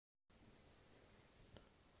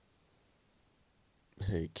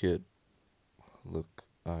Hey kid, look,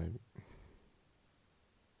 I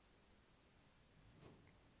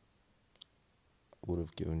would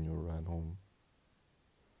have given you a ride home.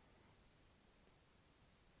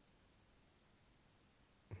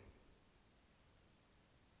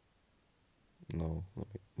 No,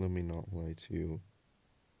 let me not lie to you.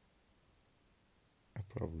 I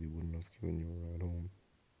probably wouldn't have given you a ride home.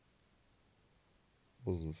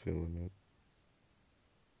 Wasn't feeling it.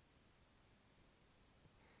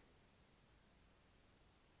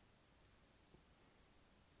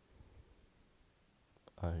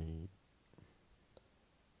 I,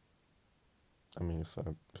 I mean, if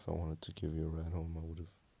I wanted to give you a ride home, I would have,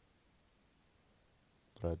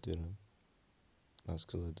 but I didn't. That's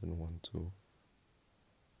because I didn't want to.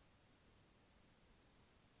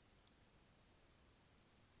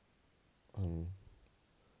 And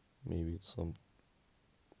maybe it's some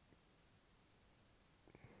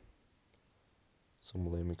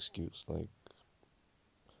lame excuse like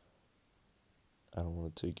I don't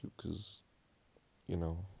want to take you because you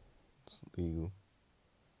know it's legal.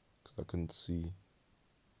 Because I couldn't see,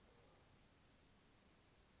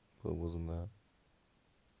 but it wasn't that.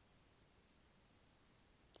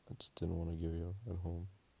 I just didn't want to give you a ride home.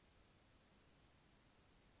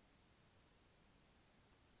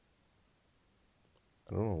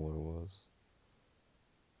 I don't know what it was.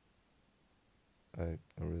 I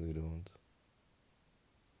really don't.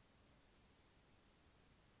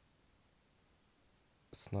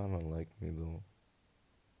 It's not unlike me though,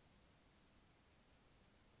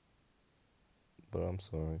 but I'm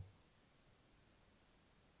sorry.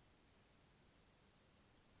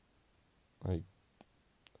 I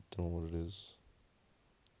don't know what it is.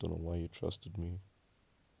 Don't know why you trusted me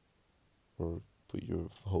or put your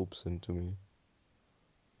hopes into me.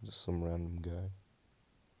 Just some random guy.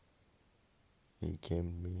 And you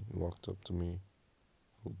came to me, you walked up to me,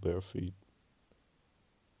 with bare feet,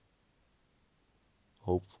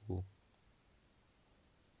 hopeful,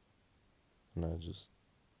 and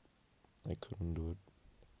I couldn't do it.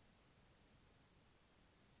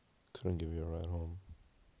 Couldn't give you a ride home.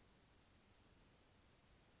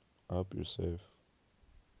 I hope you're safe.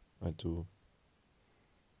 I do.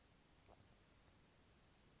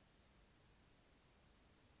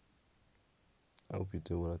 I hope you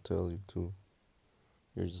do what I tell you to.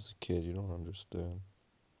 You're just a kid, you don't understand.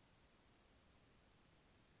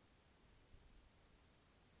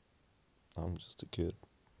 I'm just a kid.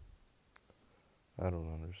 I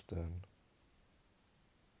don't understand.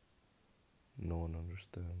 No one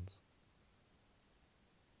understands.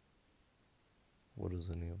 What does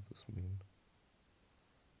any of this mean?